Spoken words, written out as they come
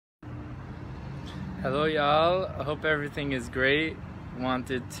Hello y'all, I hope everything is great.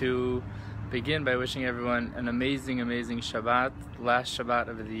 Wanted to begin by wishing everyone an amazing Shabbat, last Shabbat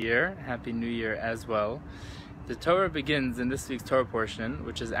of the year. Happy New Year as well. The Torah begins in this week's Torah portion,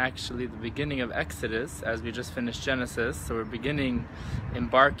 which is actually the beginning of Exodus, as we just finished Genesis. So we're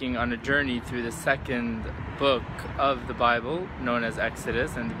embarking on a journey through the second book of the Bible, known as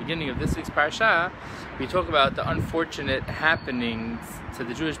Exodus. And the beginning of this week's Parsha, we talk about the unfortunate happenings to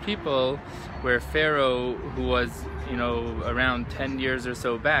the Jewish people, where Pharaoh, who was, around 10 years or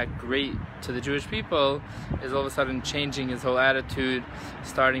so back, great to the Jewish people, is all of a sudden changing his whole attitude,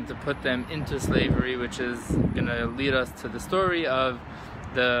 starting to put them into slavery, which is going to lead us to the story of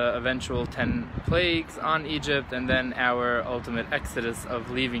the eventual 10 plagues on Egypt, and then our ultimate exodus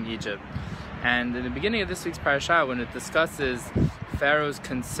of leaving Egypt. And in the beginning of this week's parasha, when it discusses Pharaoh's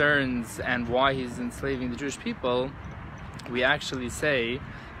concerns and why he's enslaving the Jewish people, we actually say,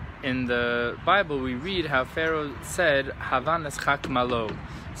 in the Bible, we read how Pharaoh said, "Havan eschak malo."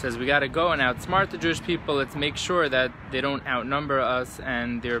 Says we got to go and outsmart the Jewish people. Let's make sure that they don't outnumber us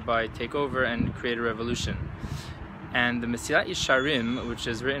and thereby take over and create a revolution. And the Mesilat Yesharim, which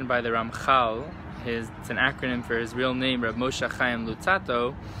is written by the Ramchal, it's an acronym for his real name, Reb Moshe Chaim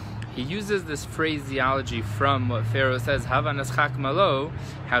Luzzatto. He uses this phraseology from what Pharaoh says, Havan eschak malo,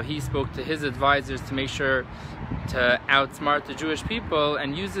 how he spoke to his advisors to make sure to outsmart the Jewish people,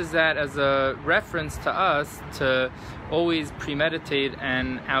 and uses that as a reference to us to always premeditate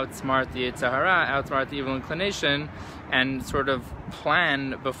and outsmart the Yetzer Hara, outsmart the evil inclination, and sort of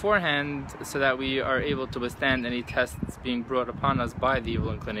plan beforehand so that we are able to withstand any tests being brought upon us by the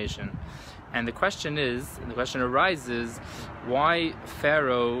evil inclination. And the question arises, why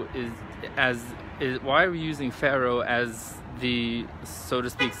Pharaoh why are we using Pharaoh as the, so to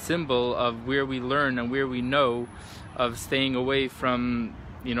speak, symbol of where we learn and where we know of staying away from,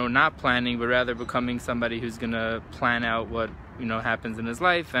 not planning, but rather becoming somebody who's going to plan out what, happens in his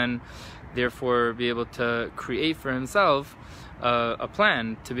life, and therefore be able to create for himself a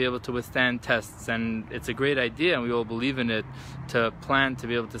plan to be able to withstand tests. And it's a great idea, and we all believe in it, to plan to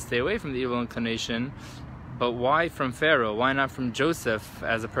be able to stay away from the evil inclination. But why from Pharaoh? Why not from Joseph,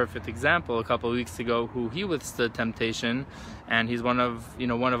 as a perfect example a couple of weeks ago, who he withstood temptation, and he's one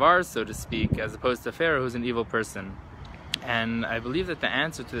of ours, so to speak, as opposed to Pharaoh, who's an evil person? And I believe that the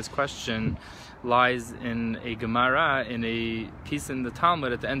answer to this question lies in a Gemara, in a piece in the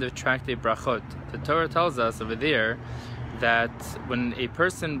Talmud at the end of Tractate Brachot. The Torah tells us over there that when a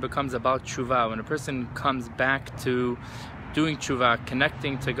person becomes a Baal Tshuva, when a person comes back to doing tshuva,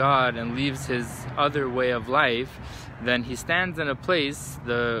 connecting to God, and leaves his other way of life, then he stands in a place.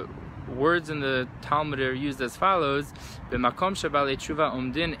 The words in the Talmud are used as follows: "B'makom shebalei tshuva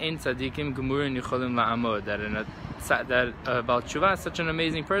umdin ein tzadikim gemurin yicholim la'amod." That Baal Tshuva is such an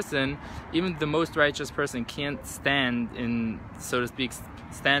amazing person, even the most righteous person can't stand in, so to speak,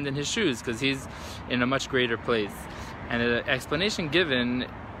 stand in his shoes, because he's in a much greater place. And the explanation given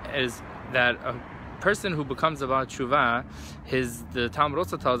is that a person who becomes a Baal Tshuva, the Talmud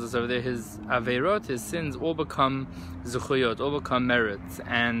also tells us over there, his averot, his sins, all become zuchuyot, all become merits.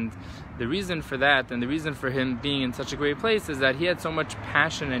 And the reason for that, and the reason for him being in such a great place, is that he had so much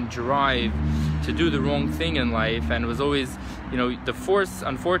passion and drive to do the wrong thing in life, and it was always, the force,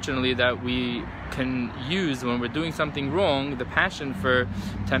 unfortunately, that we can use when we're doing something wrong, the passion for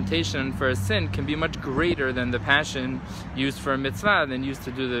temptation, for a sin, can be much greater than the passion used for a mitzvah, than used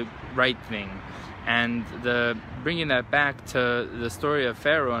to do the right thing. And bringing that back to the story of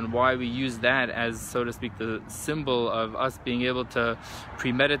Pharaoh and why we use that as, so to speak, the symbol of us being able to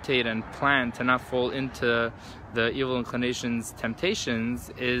premeditate and plan to not fall into the evil inclinations' temptations,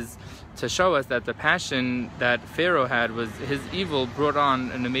 is to show us that the passion that Pharaoh had, was his evil brought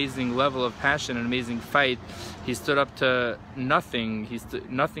on an amazing level of passion, an amazing fight. He stood up to nothing.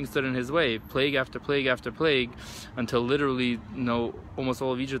 Nothing stood in his way. Plague after plague after plague, until literally, almost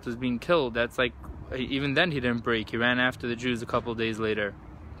all of Egypt was being killed. That's like, even then he didn't break. He ran after the Jews a couple of days later.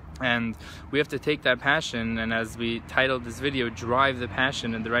 And we have to take that passion, and as we titled this video, drive the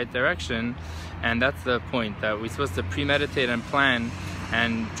passion in the right direction. And that's the point, that we're supposed to premeditate and plan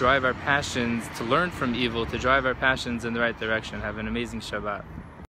and drive our passions to learn from evil, to drive our passions in the right direction. Have an amazing Shabbat.